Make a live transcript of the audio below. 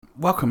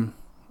Welcome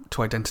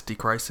to Identity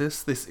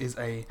Crisis. This is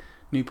a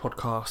new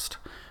podcast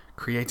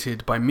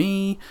created by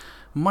me.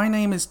 My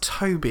name is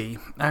Toby,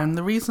 and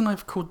the reason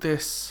I've called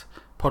this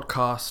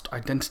podcast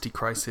Identity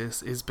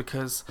Crisis is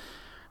because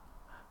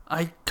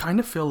I kind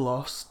of feel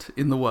lost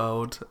in the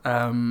world,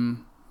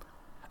 and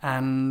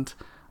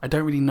I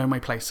don't really know my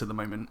place at the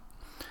moment.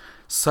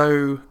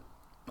 So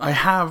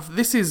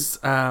this is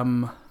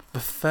the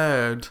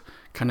third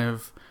kind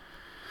of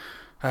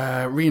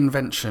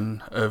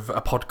reinvention of a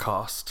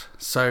podcast.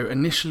 So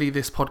initially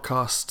this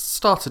podcast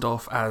started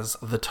off as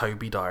the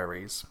Toby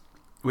Diaries,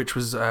 which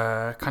was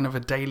kind of a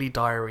daily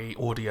diary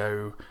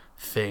audio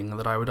thing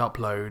that I would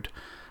upload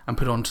and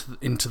put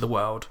into the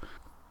world.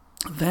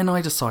 Then I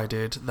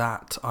decided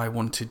that I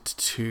wanted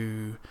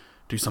to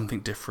do something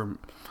different.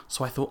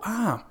 So I thought,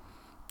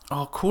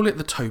 I'll call it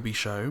the Toby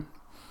Show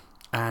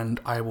and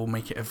I will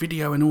make it a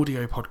video and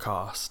audio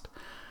podcast.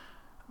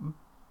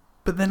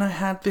 But then I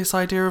had this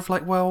idea of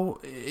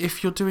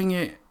if you're doing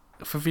it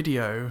for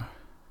video,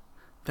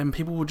 then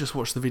people will just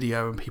watch the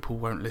video and people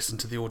won't listen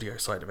to the audio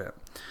side of it.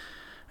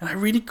 And I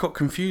really got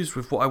confused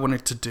with what I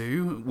wanted to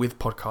do with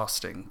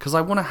podcasting, because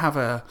I want to have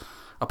a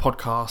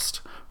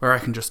podcast where I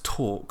can just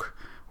talk,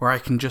 where I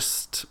can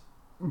just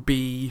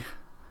be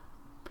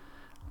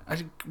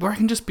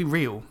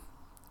real.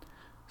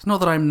 It's not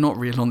that I'm not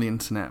real on the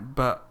internet,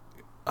 but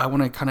I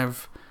want to kind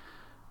of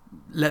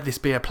let this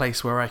be a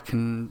place where I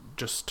can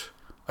just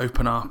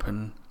open up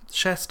and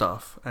share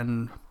stuff.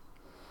 And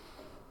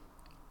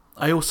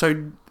I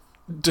also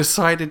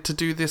decided to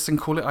do this and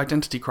call it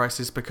Identity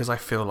Crisis because I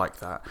feel like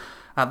that.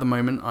 At the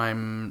moment,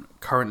 I'm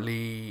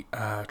currently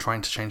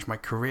trying to change my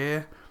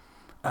career.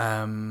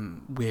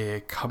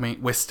 We're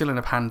still in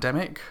a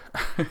pandemic.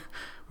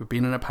 We've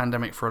been in a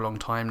pandemic for a long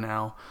time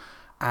now.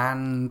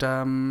 And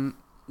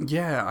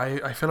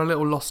I feel a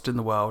little lost in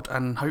the world.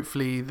 And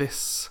hopefully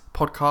this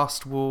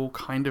podcast will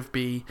kind of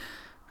be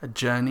a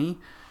journey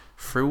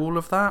through all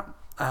of that,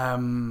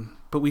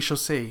 but we shall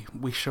see.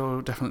 We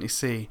shall definitely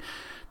see.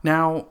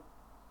 Now,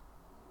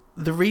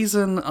 the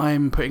reason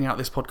I'm putting out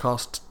this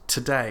podcast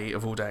today,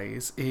 of all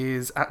days,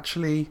 is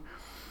actually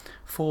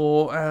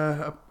for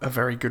a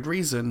very good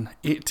reason.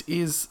 It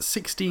is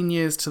 16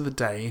 years to the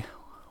day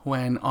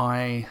when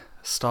I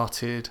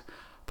started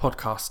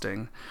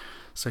podcasting.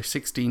 So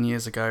 16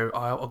 years ago,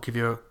 I'll give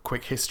you a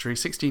quick history.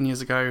 16 years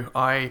ago,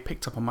 I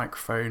picked up a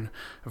microphone,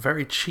 a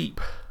very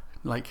cheap,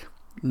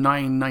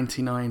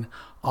 $9.99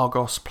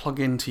 Argos plug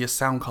into your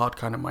sound card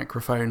kind of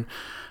microphone,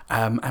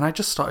 and I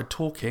just started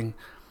talking.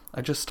 I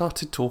just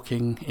started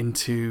talking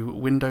into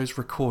Windows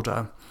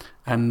Recorder,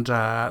 and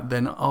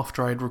then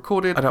after I'd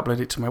recorded, I'd upload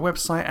it to my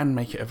website and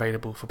make it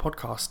available for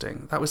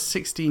podcasting. That was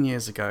 16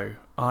 years ago.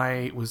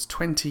 I was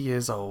 20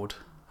 years old.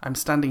 I'm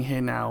standing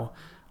here now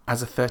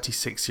as a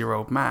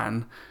 36-year-old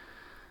man,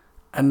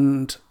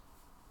 and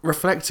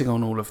reflecting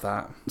on all of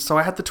that. So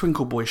I had the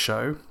Twinkle Boy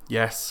show.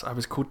 Yes, I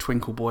was called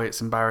Twinkle Boy.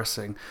 It's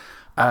embarrassing.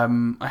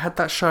 I had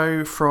that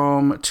show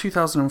from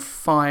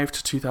 2005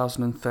 to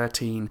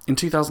 2013. In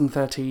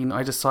 2013,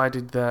 I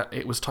decided that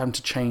it was time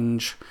to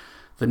change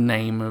the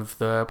name of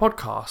the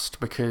podcast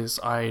because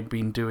I'd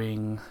been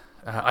doing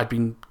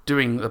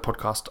the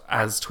podcast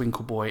as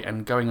Twinkle Boy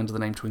and going under the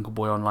name Twinkle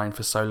Boy online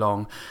for so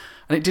long.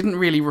 And it didn't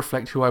really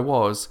reflect who I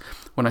was.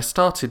 When I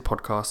started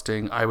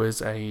podcasting, I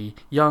was a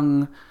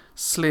young,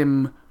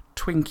 slim,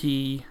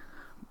 twinky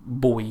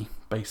boy,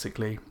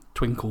 basically.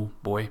 Twinkle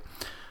Boy.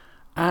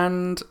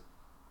 And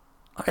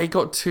I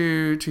got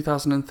to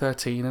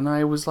 2013 and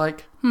I was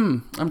like,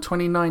 I'm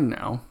 29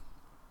 now.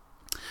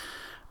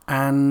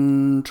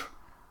 And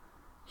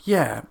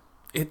yeah,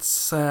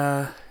 it's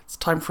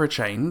time for a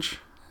change.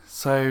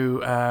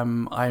 So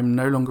I'm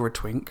no longer a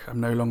twink. I'm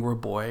no longer a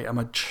boy. I'm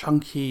a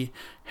chunky,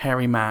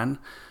 hairy man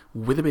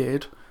with a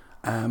beard.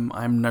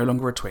 I'm no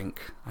longer a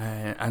twink.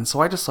 And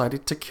so I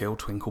decided to kill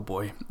Twinkle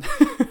Boy.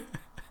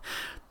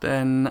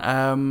 Then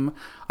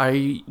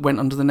I went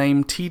under the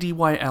name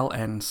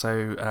TDYLN,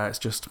 so it's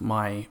just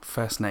my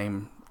first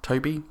name,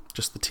 Toby,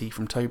 just the T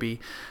from Toby,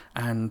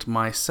 and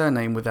my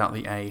surname without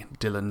the A,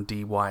 Dylan,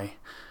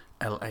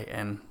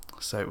 D-Y-L-A-N,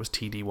 so it was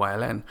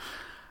TDYLN.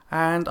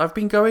 And I've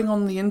been going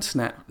on the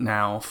internet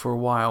now for a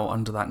while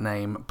under that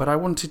name, but I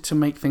wanted to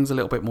make things a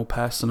little bit more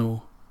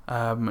personal,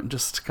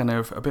 just kind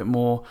of a bit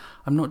more.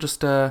 I'm not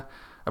just a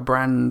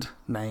brand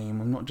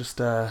name, I'm not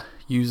just a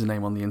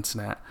username on the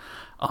internet.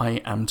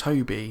 I am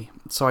Toby.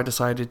 So I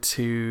decided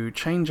to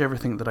change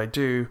everything that I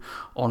do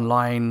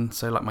online.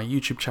 So like my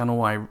YouTube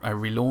channel, I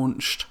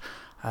relaunched.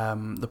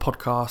 The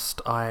podcast,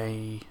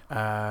 I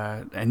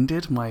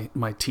ended. My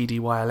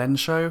TDYLN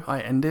show, I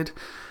ended.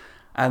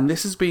 And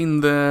this has been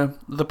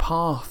the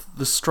path,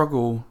 the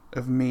struggle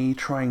of me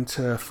trying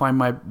to find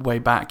my way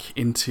back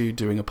into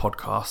doing a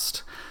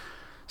podcast.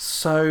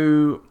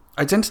 So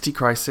Identity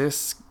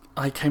Crisis,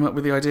 I came up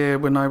with the idea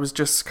when I was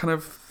just kind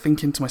of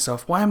thinking to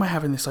myself, why am I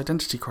having this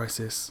identity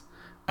crisis?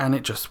 And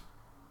it just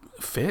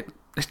fit.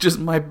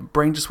 My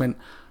brain just went,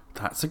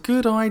 that's a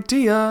good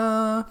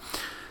idea.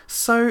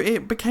 So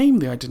it became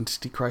the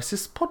Identity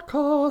Crisis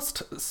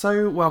podcast.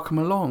 So welcome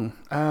along.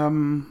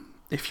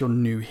 if you're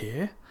new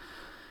here.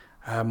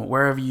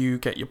 Wherever you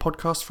get your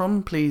podcast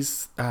from,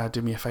 please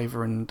do me a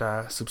favour and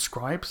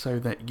subscribe so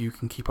that you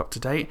can keep up to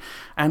date.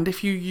 And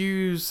if you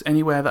use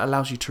anywhere that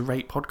allows you to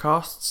rate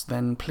podcasts,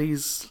 then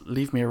please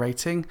leave me a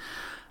rating.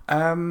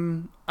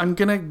 I'm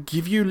going to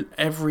give you,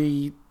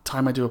 every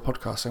time I do a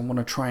podcast, I want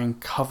to try and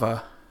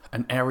cover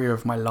an area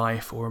of my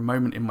life or a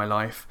moment in my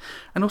life,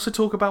 and also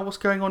talk about what's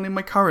going on in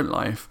my current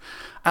life.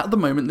 At the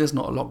moment, there's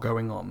not a lot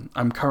going on.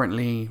 I'm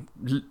currently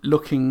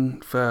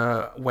looking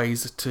for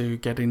ways to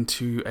get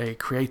into a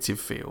creative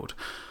field,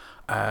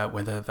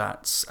 whether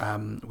that's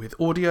with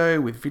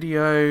audio, with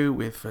video,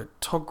 with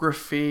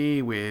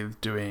photography, with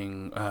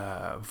doing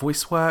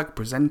voice work,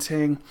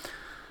 presenting,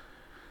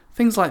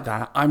 things like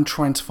that. I'm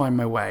trying to find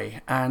my way,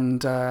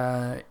 and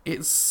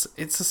it's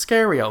a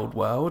scary old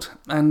world,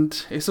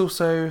 and it's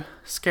also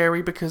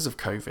scary because of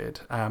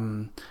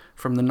COVID.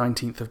 From the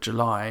 19th of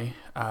July,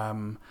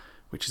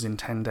 which is in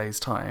 10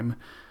 days' time,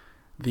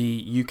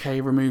 the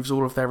UK removes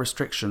all of their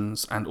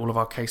restrictions, and all of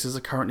our cases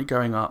are currently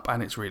going up,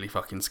 and it's really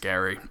fucking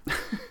scary.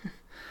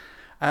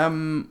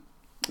 One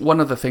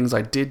of the things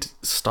I did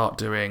start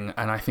doing,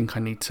 and I think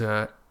I need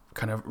to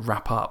kind of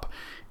wrap up,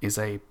 is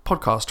a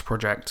podcast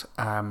project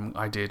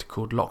I did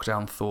called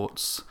Lockdown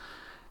Thoughts.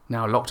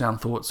 Now,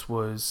 Lockdown Thoughts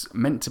was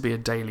meant to be a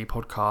daily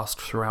podcast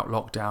throughout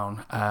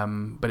lockdown,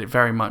 but it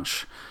very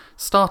much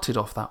started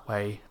off that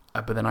way.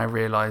 But then I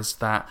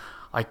realised that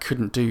I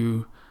couldn't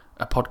do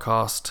a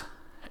podcast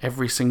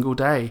every single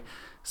day,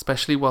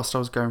 especially whilst I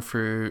was going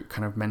through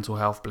kind of mental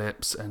health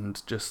blips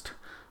and just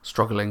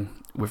struggling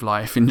with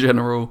life in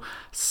general.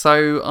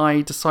 So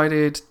I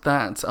decided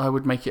that I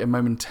would make it a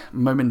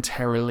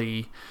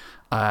momentarily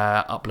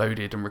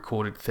uploaded and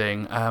recorded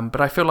thing,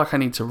 but I feel like I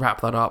need to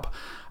wrap that up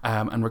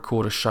and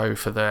record a show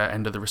for the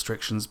end of the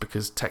restrictions,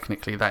 because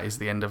technically that is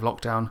the end of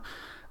lockdown,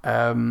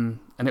 and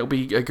it'll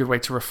be a good way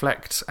to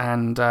reflect,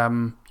 and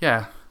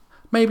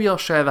maybe I'll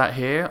share that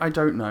here. I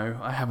don't know,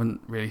 I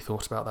haven't really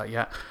thought about that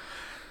yet,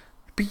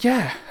 but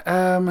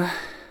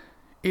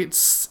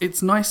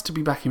it's nice to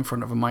be back in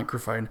front of a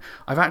microphone.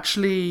 I've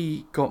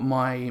actually got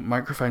my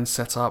microphone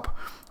set up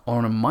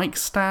on a mic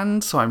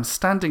stand, so I'm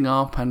standing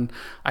up, and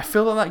I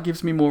feel that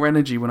gives me more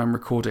energy when I'm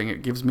recording.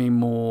 It gives me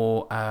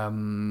more,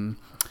 I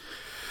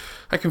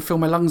can feel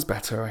my lungs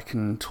better, I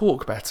can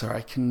talk better,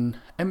 I can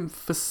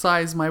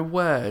emphasize my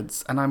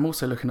words, and I'm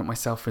also looking at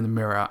myself in the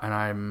mirror, and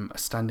I'm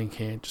standing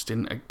here just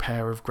in a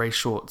pair of grey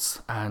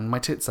shorts, and my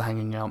tits are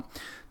hanging out.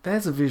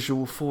 There's a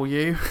visual for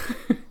you.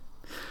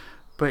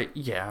 But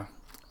yeah,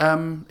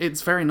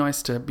 it's very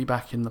nice to be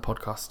back in the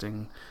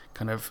podcasting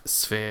kind of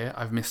sphere.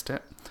 I've missed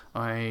it.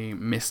 I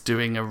miss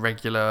doing a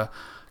regular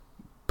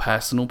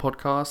personal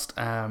podcast.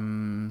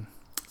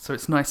 So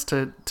it's nice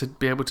to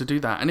be able to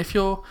do that. And if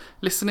you're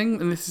listening,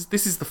 and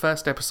this is the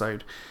first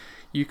episode,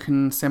 you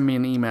can send me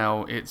an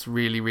email. It's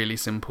really, really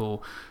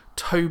simple.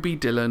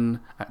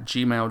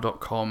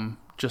 tobydillon@gmail.com.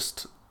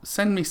 Just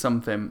send me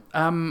something.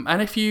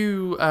 And if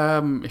you're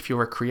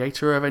a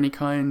creator of any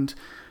kind,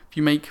 if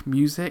you make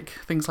music,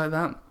 things like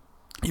that,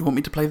 you want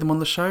me to play them on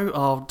the show,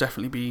 I'll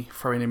definitely be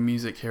throwing in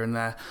music here and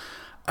there.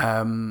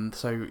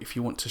 So if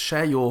you want to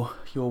share your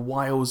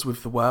wiles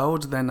with the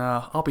world, then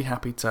I'll be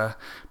happy to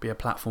be a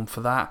platform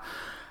for that.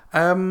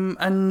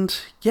 And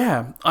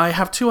yeah, I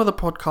have 2 other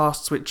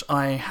podcasts which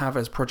I have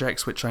as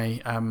projects, which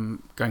I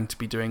am going to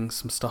be doing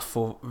some stuff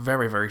for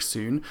very, very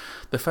soon.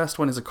 The first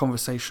one is a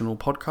conversational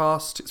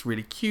podcast. It's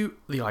really cute.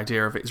 The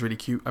idea of it is really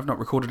cute. I've not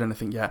recorded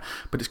anything yet,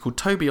 but it's called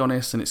Toby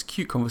Honest, and it's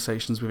cute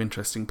conversations with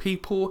interesting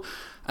people.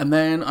 And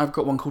then I've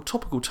got one called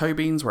Topical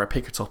Tobeans, where I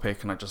pick a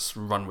topic and I just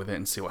run with it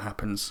and see what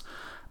happens.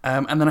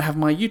 And then I have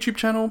my YouTube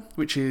channel,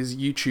 which is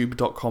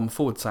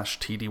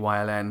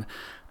youtube.com/TDYLN.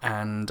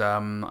 And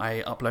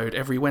I upload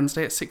every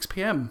Wednesday at 6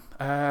 p.m.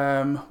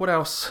 What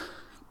else?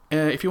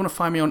 If you want to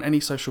find me on any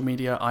social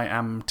media, I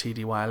am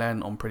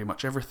TDYLN on pretty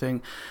much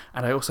everything.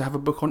 And I also have a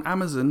book on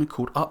Amazon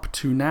called Up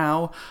to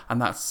Now,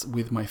 and that's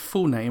with my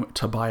full name,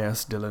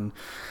 Tobias Dillon.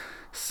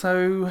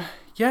 So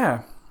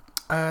yeah,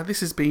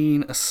 this has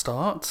been a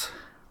start,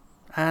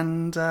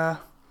 and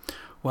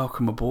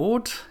welcome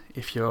aboard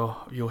if you're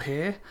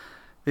here.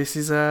 This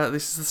is the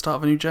start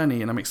of a new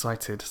journey, and I'm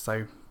excited.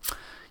 So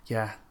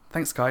yeah,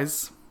 thanks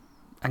guys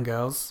and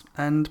girls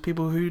and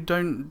people who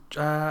don't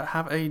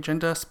have a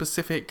gender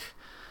specific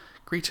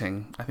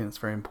greeting. I think that's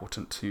very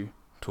important to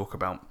talk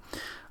about.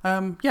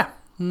 Yeah,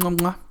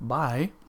 bye.